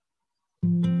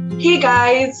Hey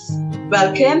guys,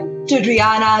 welcome to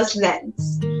Rihanna's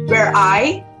Lens, where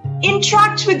I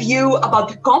interact with you about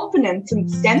the components in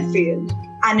the STEM field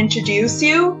and introduce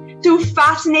you to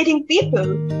fascinating people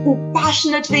who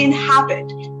passionately inhabit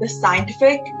the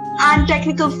scientific and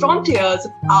technical frontiers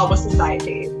of our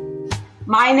society.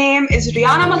 My name is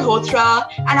Rihanna Malhotra,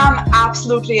 and I'm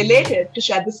absolutely elated to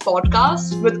share this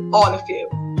podcast with all of you.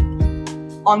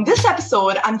 On this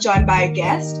episode, I'm joined by a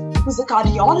guest who's a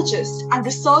cardiologist and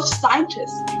research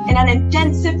scientist in an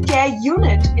intensive care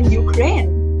unit in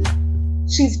Ukraine.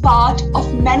 She's part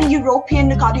of many European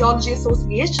cardiology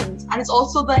associations and is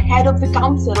also the head of the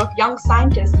Council of Young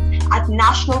Scientists at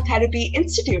National Therapy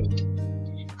Institute.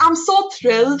 I'm so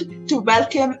thrilled to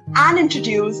welcome and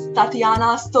introduce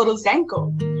Tatiana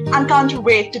Storozenko and can't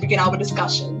wait to begin our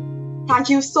discussion. Thank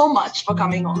you so much for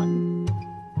coming on.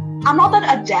 I'm not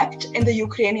that adept in the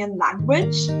Ukrainian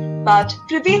language, but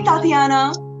Привет,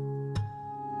 Tatiana.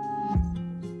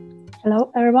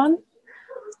 Hello, everyone.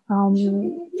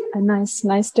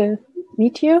 Nice to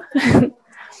meet you.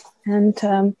 And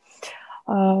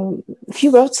a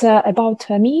few words about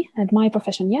me and my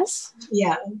profession, yes?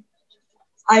 Yeah.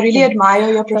 I really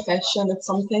admire your profession. It's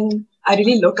something I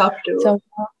really look up to. So,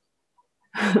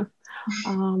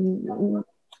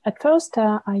 at first,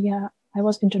 I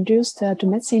was introduced to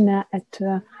medicine at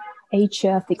age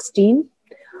 16.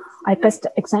 I passed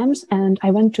exams and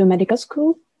I went to medical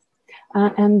school.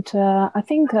 And I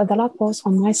think the luck was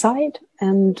on my side,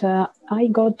 and I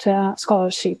got a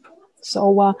scholarship.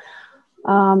 So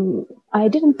I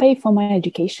didn't pay for my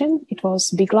education. It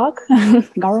was big luck.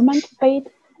 Government paid.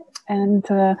 And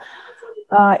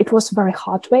it was a very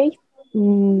hard way.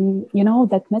 You know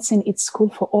that medicine is school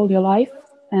for all your life,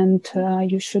 and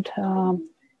you should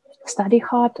study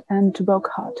hard and work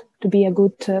hard to be a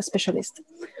good specialist.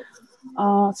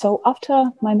 So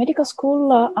after my medical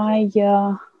school, I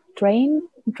trained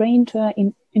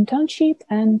in internship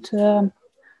and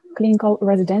clinical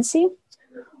residency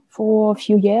for a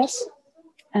few years.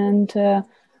 And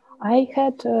I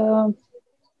had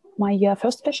my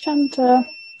first patient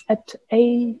at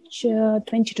age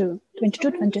 22,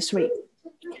 23,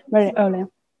 very early.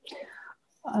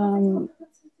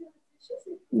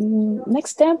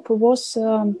 Next step was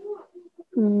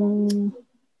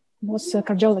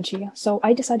cardiology. So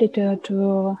I decided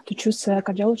to choose a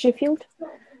cardiology field,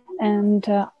 and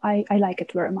I like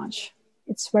it very much.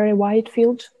 It's a very wide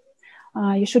field.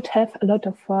 You should have a lot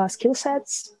of skill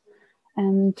sets,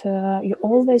 and you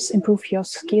always improve your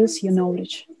skills, your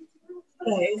knowledge.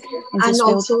 Right. And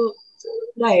also,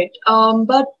 right.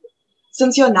 But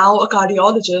since you're now a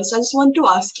cardiologist, I just want to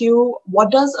ask you,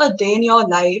 what does a day in your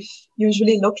life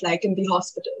usually look like in the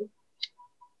hospital?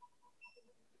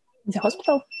 The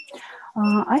hospital?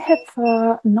 I have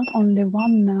not only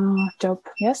one job,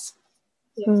 yes.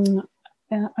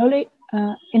 Yeah. Early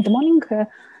in the morning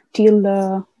till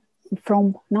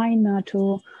from 9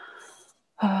 to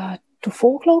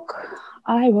 4 o'clock,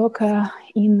 I work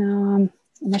in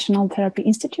National Therapy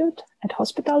Institute at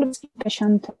hospital with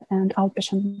patient and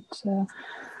outpatient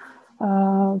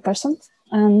persons.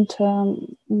 And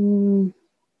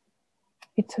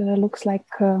it looks like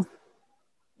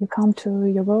you come to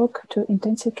your work, to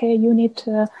intensive care unit.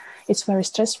 It's very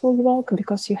stressful work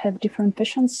because you have different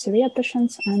patients, severe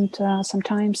patients, and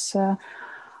sometimes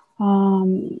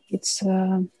it's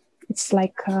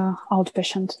like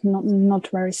outpatient, not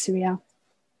very severe.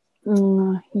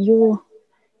 You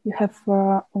have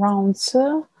rounds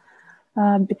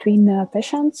between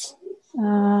patients.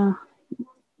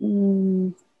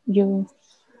 You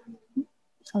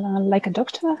like a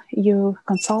doctor, you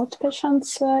consult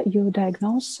patients, you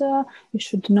diagnose, you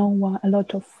should know a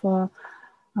lot of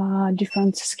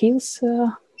different skills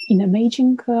in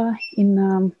imaging,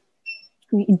 in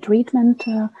treatment,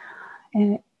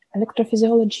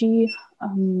 electrophysiology,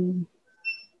 and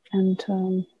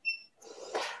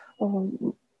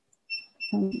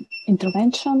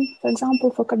intervention, for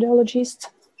example, for cardiologists,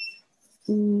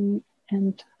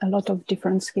 and a lot of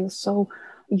different skills. So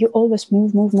you always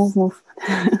move.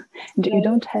 You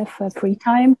don't have free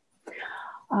time.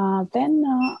 Then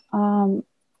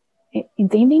in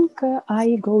the evening,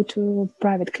 I go to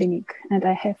private clinic and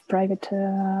I have private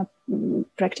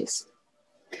practice.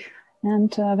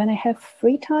 And when I have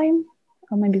free time,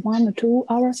 or maybe 1 or 2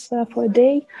 hours for a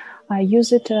day, I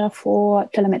use it for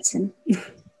telemedicine.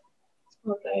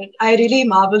 Okay. I really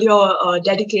marvel your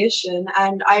dedication,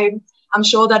 and I'm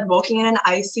sure that working in an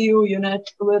ICU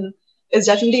unit is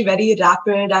definitely very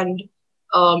rapid, and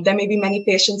there may be many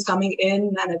patients coming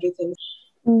in and everything.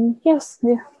 Yes,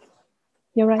 yeah.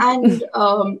 You're right. And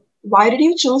why did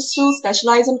you choose to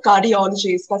specialize in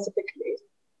cardiology specifically?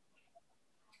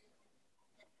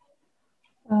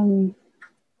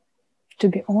 To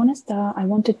be honest, I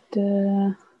wanted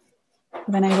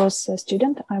when I was a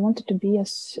student, I wanted to be a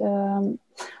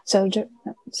surgery.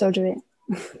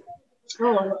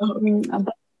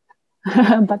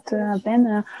 But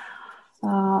then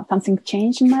something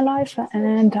changed in my life,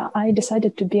 and I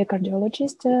decided to be a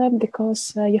cardiologist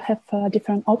because you have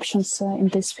different options in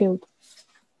this field.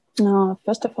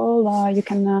 First of all, you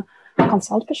can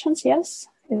consult patients. Yes,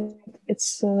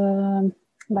 it's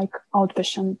like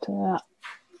outpatient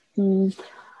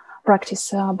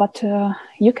practice, but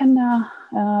you can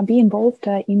be involved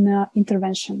in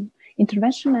intervention.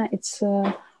 Intervention, it's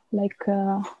like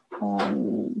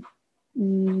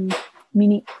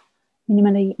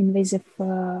minimally invasive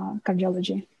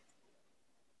cardiology.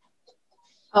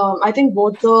 I think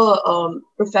both the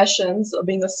professions,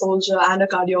 being a soldier and a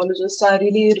cardiologist, are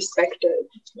really respected.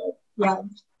 Yeah.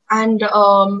 And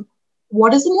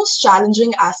what is the most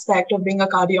challenging aspect of being a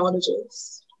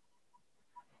cardiologist?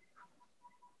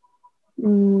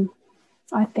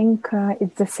 I think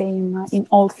it's the same in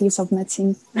all fields of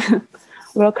medicine.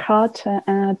 Work hard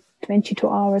 22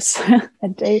 hours a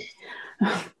day.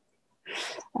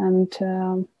 And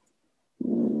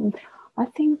I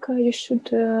think you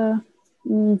should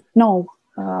know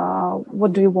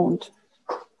what do you want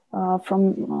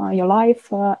from your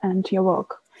life and your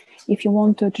work. If you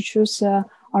want to choose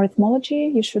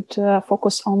arrhythmology, you should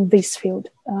focus on this field,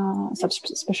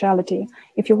 subspecialty.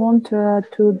 If you want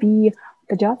to be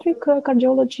pediatric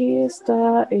cardiologist,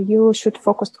 you should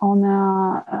focus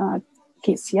on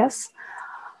kids, yes?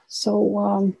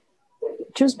 So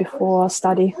choose before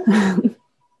study.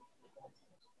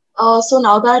 So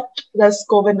now that there's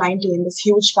COVID-19, this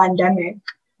huge pandemic,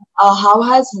 how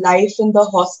has life in the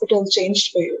hospital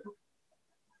changed for you?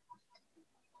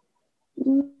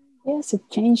 Yes, it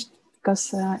changed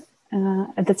because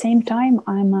at the same time,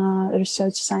 I'm a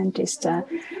research scientist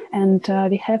and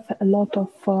we have a lot of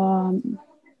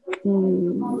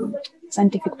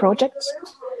scientific projects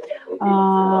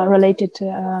related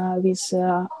with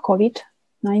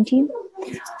COVID-19.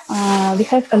 We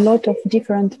have a lot of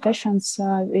different patients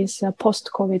with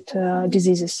post-COVID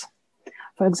diseases.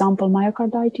 For example,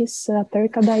 myocarditis,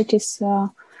 pericarditis. Yeah,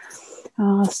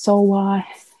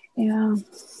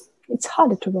 it's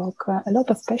harder to work. A lot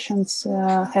of patients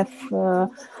have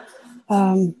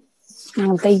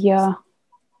they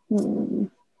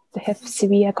have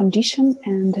severe condition,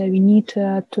 and we need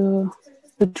to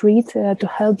treat to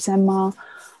help them.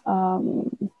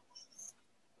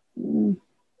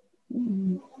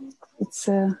 It's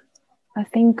I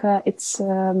think it's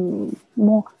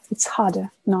more. It's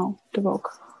harder now to work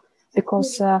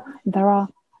because there are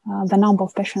the number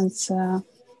of patients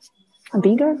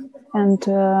bigger and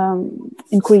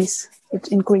it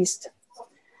increased,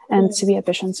 and severe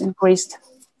patients increased.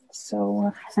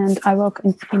 So and I work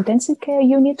in intensive care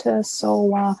unit,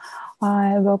 so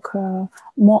I work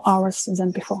more hours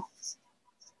than before.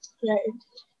 Right.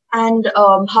 And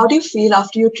how do you feel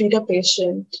after you treat a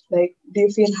patient? Like, do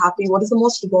you feel happy? What is the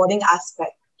most rewarding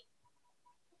aspect?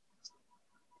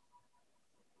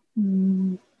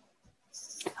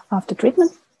 After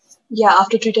treatment? Yeah,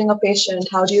 after treating a patient,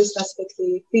 how do you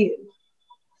specifically feel?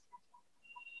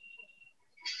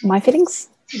 My feelings?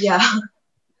 Yeah.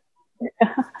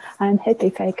 I'm happy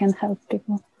if I can help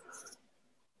people.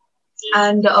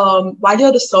 And while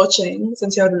you're researching,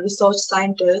 since you're a research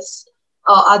scientist,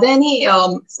 are there any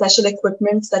special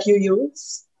equipments that you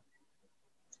use?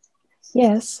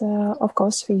 Yes, of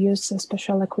course, we use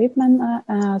special equipment,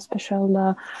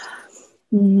 special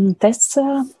tests.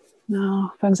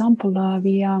 For example,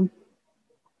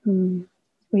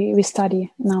 we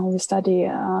study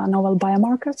novel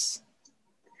biomarkers.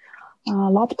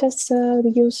 Lab tests we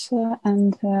use,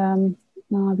 and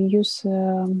we use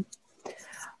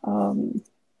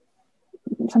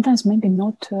sometimes maybe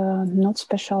not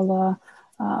special.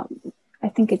 I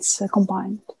think it's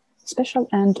combined, special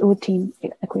and routine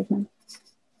equipment.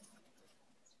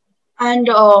 And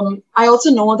I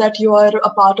also know that you are a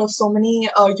part of so many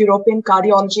European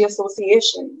cardiology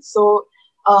associations. So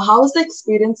how has the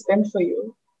experience been for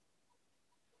you?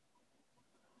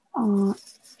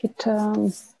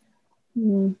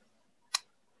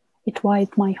 It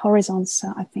widened my horizons,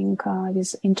 I think,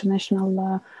 with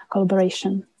international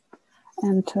collaboration.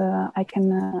 And I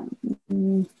can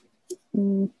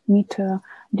meet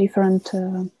different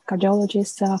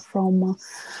cardiologists from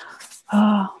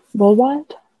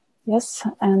worldwide. Yes,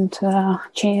 and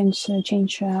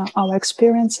change our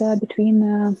experience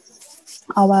between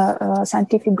our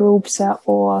scientific groups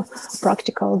or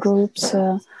practical groups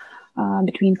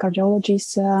between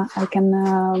cardiologists. I can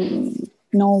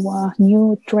know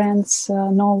new trends,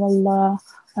 novel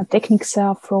techniques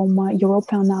from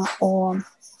European or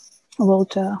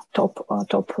world top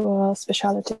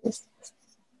specialists.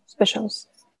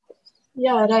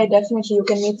 Yeah, right. Definitely, you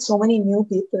can meet so many new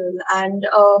people, and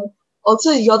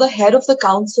also you're the head of the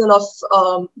Council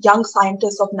of Young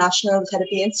Scientists of National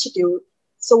Therapy Institute.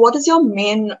 So, what is your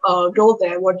main role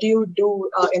there? What do you do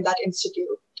in that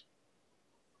institute?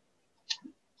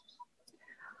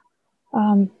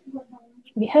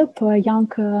 We help young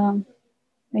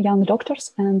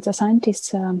doctors and scientists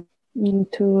to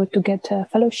get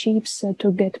fellowships,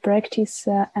 to get practice,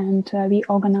 and we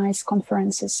organize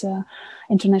conferences,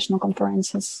 international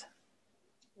conferences.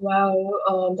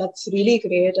 Wow, that's really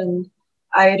great, and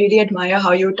I really admire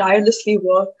how you tirelessly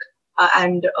work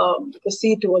and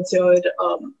proceed towards your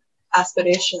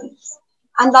aspirations.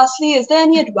 And lastly, is there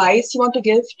any advice you want to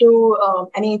give to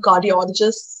any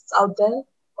cardiologists out there,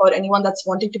 or anyone that's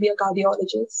wanting to be a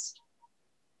cardiologist?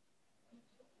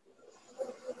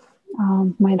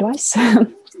 My advice, I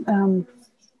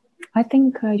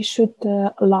think you should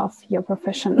love your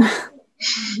profession.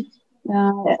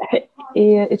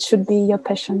 It should be your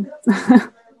passion.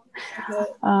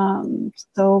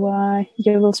 So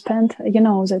you will spend,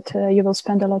 you will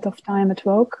spend a lot of time at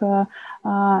work,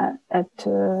 at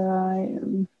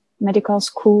medical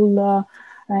school,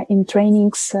 in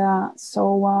trainings.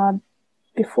 So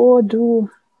before do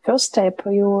first step,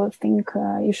 you think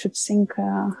you should think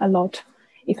a lot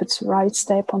if it's the right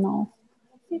step or not.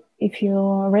 If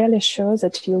you're really sure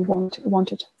that you want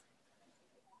it.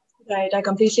 Right, I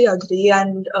completely agree,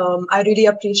 and I really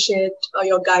appreciate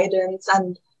your guidance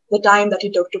and the time that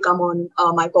you took to come on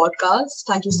my podcast.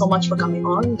 Thank you so much for coming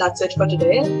on. That's it for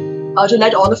today. To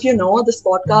let all of you know, this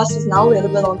podcast is now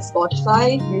available on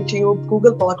Spotify, YouTube,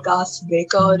 Google Podcasts,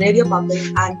 Breaker, Radio Public,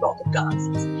 and Pocket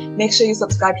Casts. Make sure you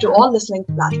subscribe to all listening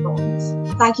platforms.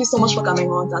 Thank you so much for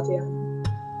coming on, Tatiana.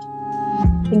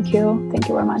 Thank you. Thank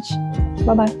you very much.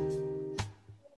 Bye-bye.